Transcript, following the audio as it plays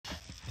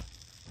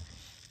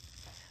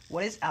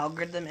What is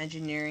algorithm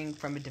engineering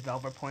from a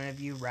developer point of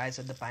view? Rise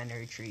of the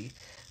binary tree.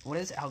 What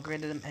is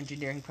algorithm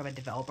engineering from a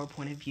developer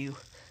point of view?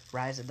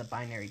 Rise of the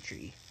binary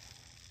tree.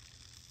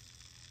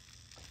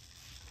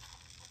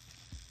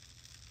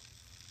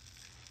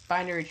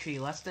 Binary tree,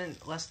 less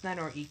than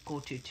or equal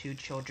to 2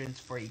 children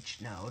for each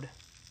node.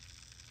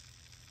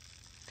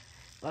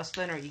 Less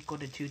than or equal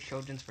to 2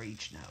 children for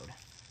each node.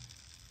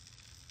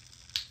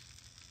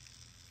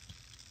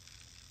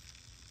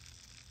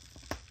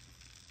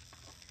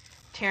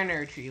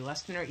 Ternary tree,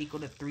 less than or equal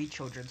to 3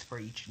 children for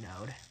each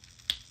node.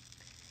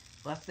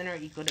 Less than or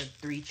equal to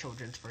 3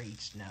 children for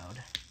each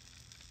node.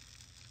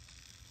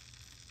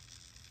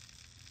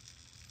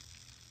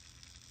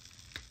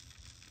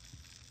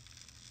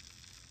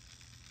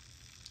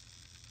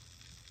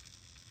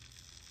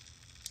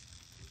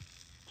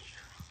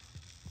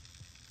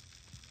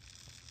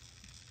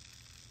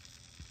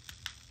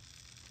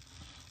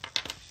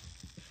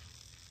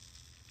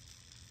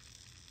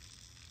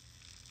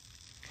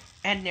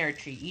 N-nary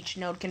tree. Each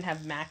node can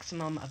have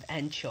maximum of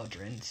n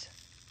children.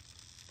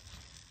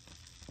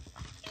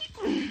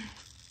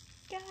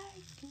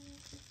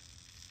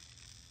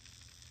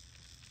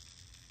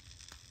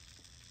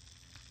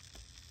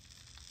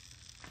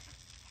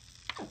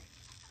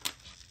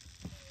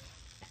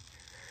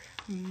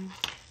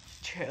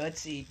 Let's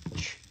see.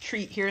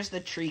 Tree. Here's the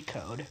tree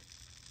code.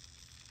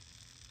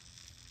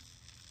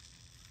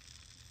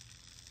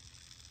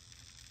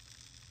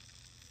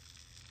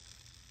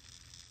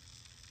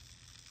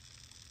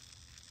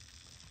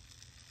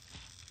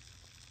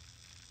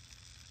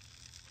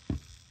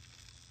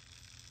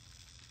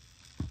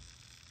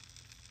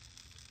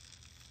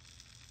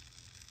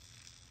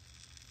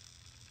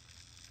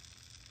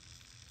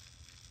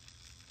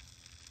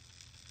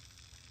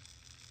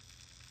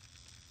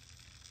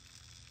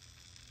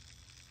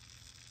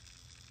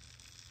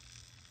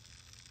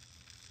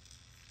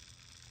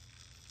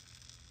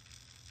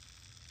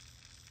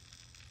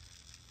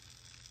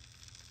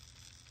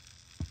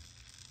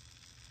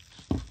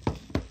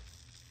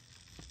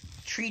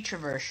 Tree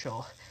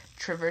traversal.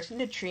 Traversing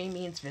the tree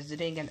means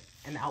visiting and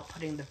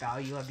outputting the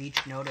value of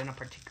each node in a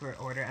particular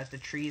order, as the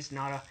tree is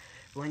not a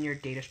linear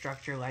data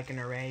structure like an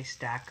array,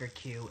 stack, or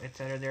queue,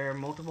 etc. There are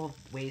multiple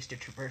ways to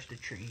traverse the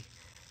tree.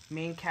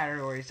 Main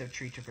categories of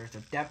tree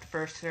traversal: depth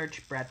first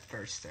search, breadth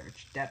first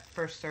search. Depth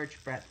first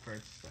search, breadth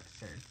first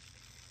search.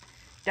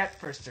 Depth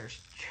first search.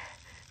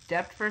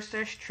 Depth first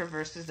search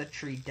traverses the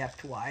tree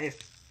depth-wise.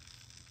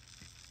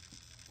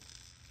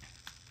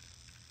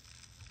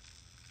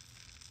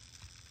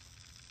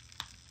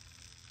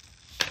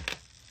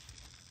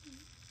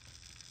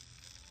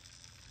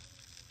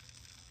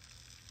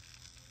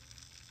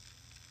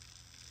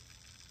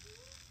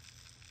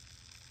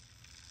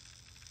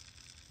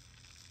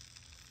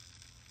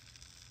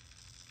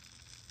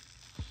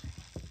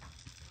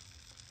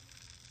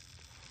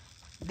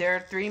 There are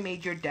 3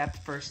 major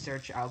depth first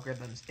search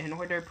algorithms: in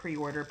order,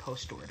 pre-order,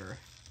 post-order.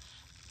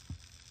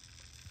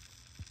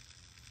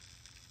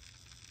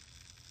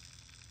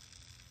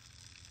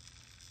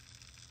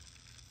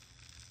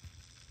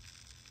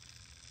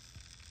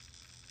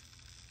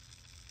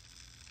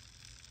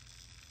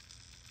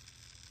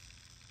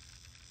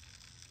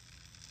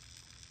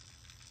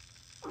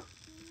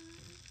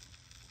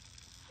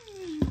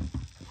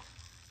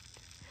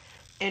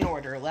 In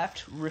order,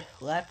 left,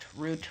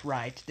 root,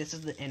 right. This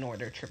is the in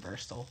order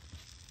traversal.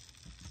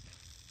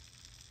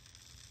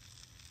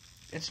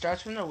 It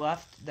starts from the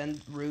left,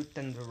 then root,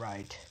 then the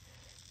right.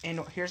 And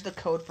here's the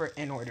code for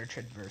in order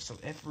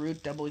traversal. If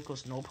root double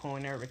equals null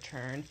pointer,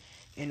 return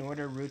in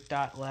order root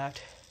dot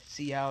left,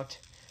 cout.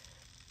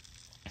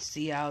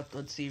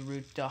 Let's see,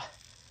 root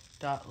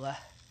dot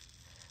left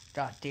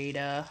dot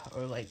data,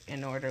 or like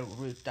in order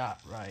root dot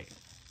right.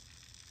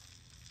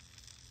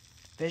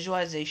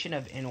 Visualization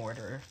of in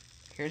order.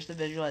 Here's the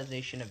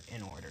visualization of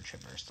in order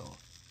traversal.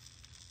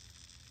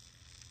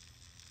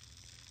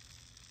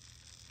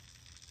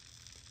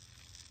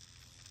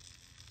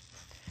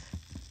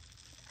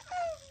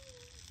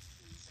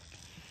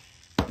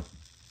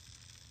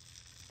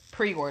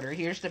 Pre-order.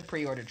 Here's the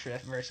pre-order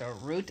traversal.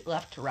 Root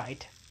left to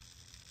right.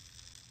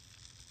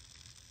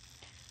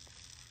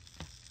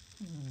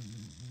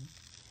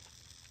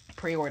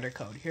 Pre-order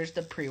code. Here's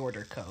the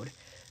pre-order code.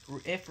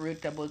 If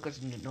root double equals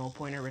null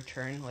pointer,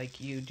 return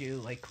like you do,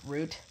 like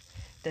root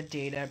the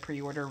data,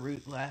 pre-order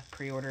root left,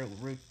 pre-order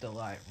root the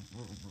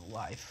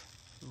life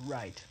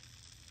right.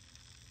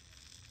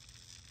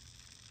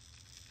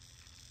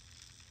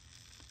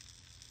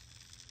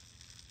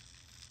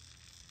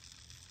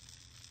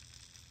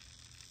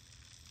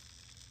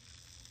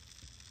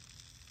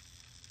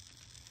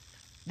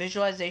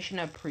 Visualization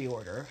of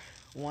pre-order.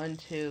 1,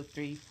 2,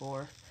 3,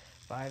 4,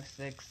 5,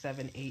 6,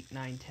 7, 8,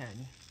 9, 10.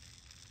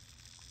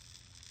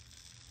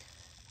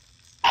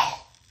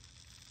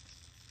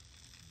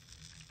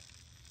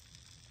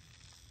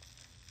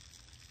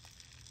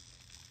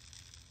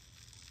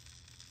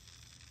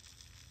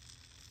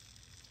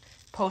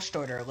 Post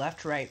order,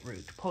 left, right,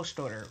 root. Post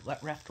order,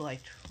 left, right,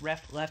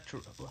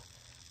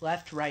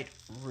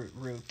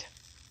 root.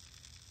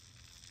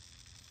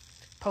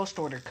 Post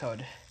order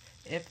code.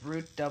 If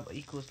root double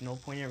equals null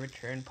pointer,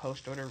 return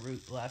post order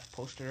root left,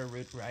 post order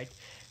root right,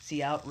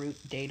 cout root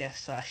data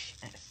slash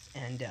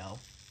endl.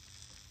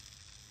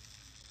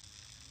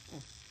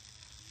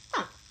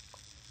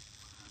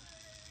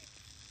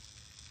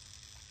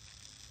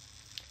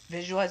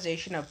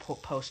 Visualization of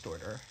post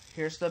order.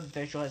 Here's the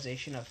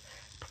visualization of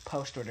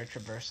post order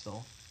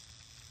traversal.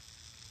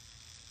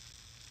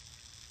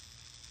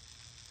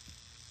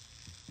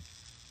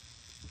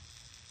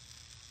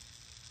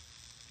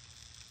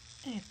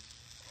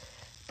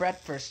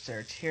 Breadth first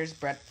search. Here's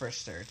breadth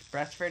first search.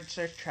 Breadth first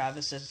search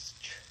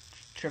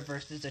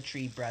traverses a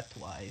tree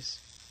breadthwise.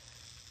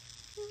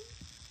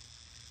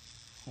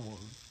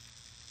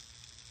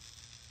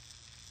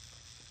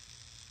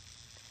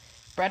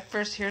 Breadth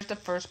first. Here's the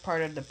first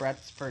part of the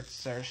breadth first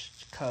search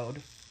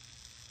code.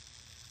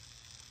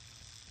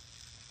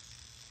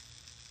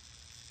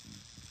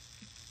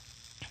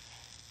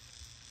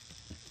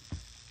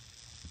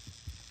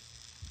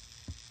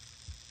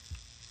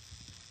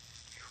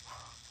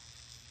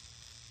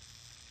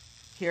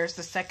 Here's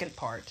the second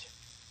part.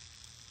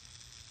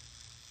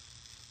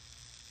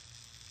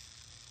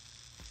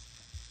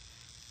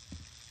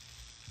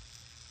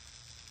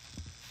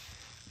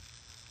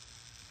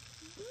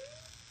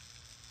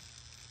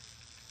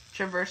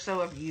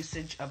 Traversal of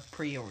usage of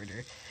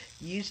pre-order.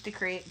 Used to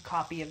create a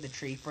copy of the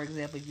tree. For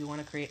example, if you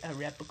want to create a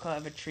replica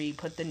of a tree,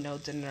 put the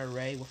nodes in an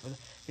array with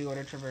the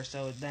order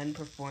traversal, then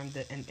perform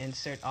an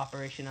insert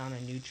operation on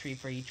a new tree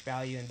for each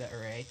value in the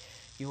array.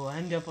 You will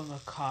end up with a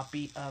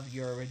copy of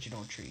your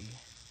original tree.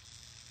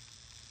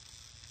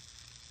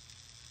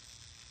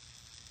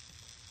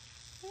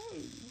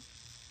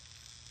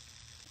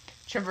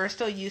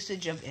 Traversal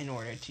usage of in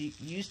order.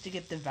 Used to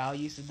get the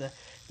values of the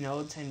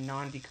nodes in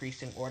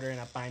non-decreasing order in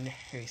a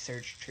binary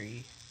search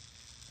tree.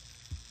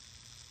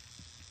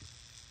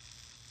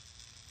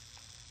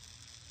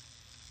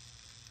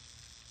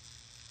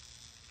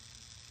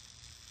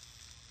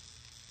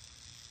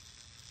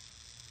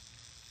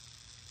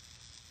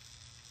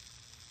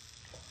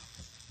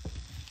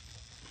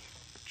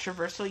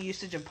 Traversal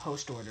usage of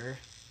post order.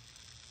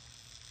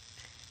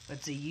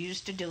 Let's see,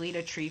 used to delete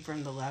a tree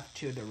from the left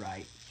to the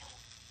right.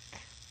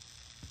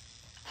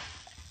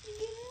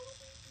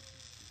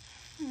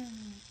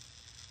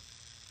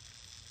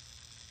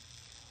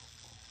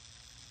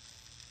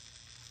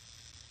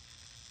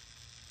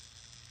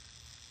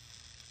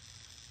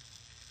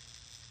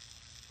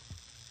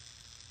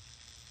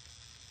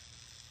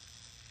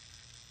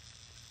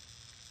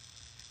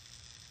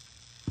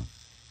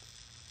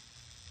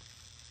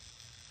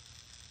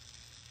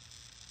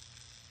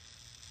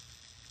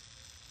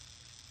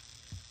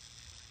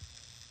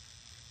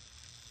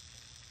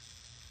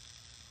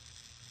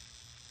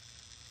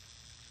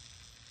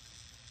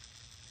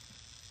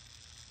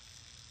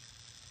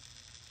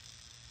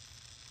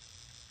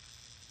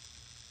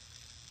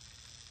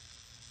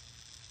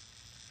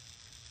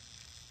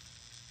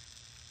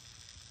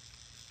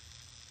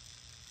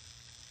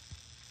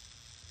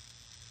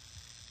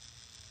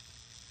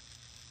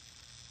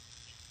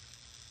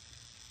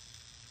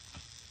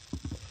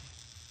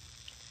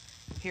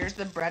 Here's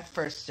the breadth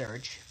first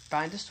search.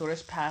 Find the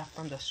shortest path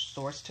from the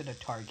source to the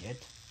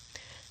target.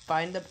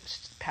 Find the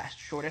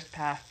shortest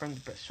path from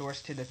the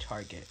source to the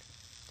target.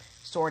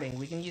 Sorting.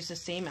 We can use the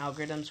same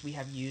algorithms we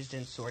have used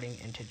in sorting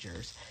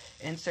integers.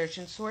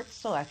 Insertion sort,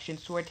 selection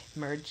sort,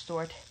 merge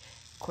sort,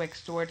 quick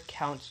sort,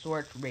 count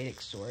sort,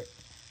 radix sort.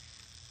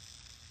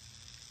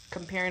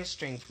 Comparing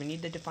strings. We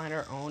need to define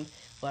our own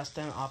less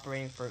than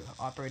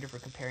operator for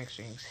comparing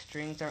strings.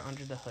 Strings are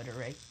under the hood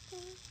array.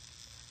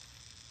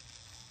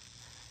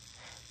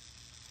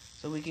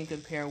 So we can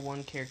compare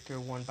one character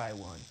one by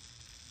one.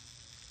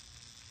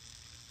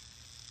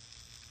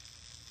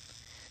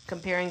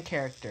 Comparing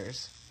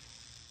characters.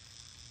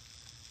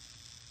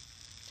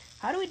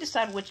 How do we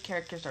decide which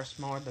characters are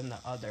smaller than the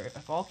other?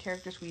 If all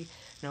characters we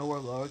know are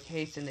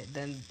lowercase,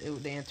 then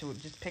the answer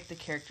would just pick the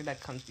character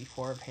that comes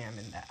before him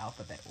in the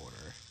alphabet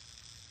order.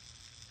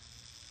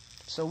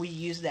 So we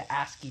use the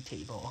ASCII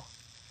table.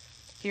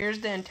 Here's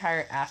the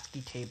entire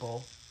ASCII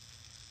table.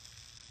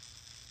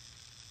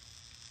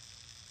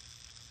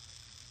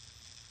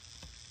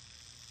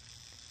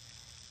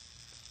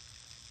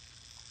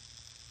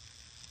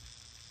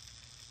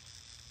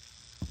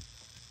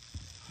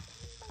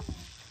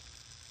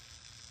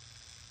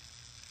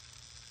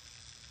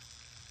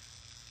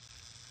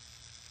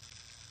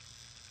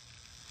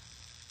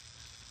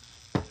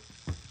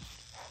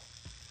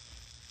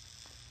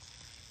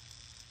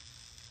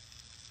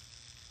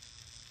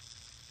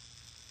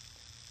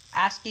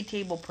 ASCII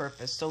table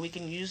purpose. So we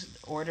can use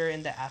order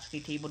in the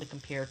ASCII table to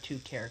compare two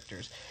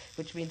characters,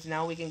 which means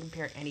now we can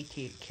compare any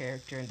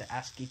character in the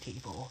ASCII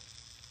table.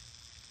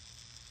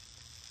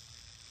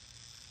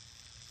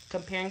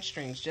 Comparing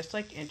strings. Just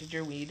like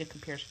integer, we need to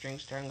compare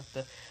strings starting with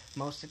the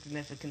most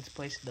significant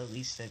place to the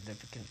least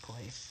significant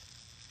place.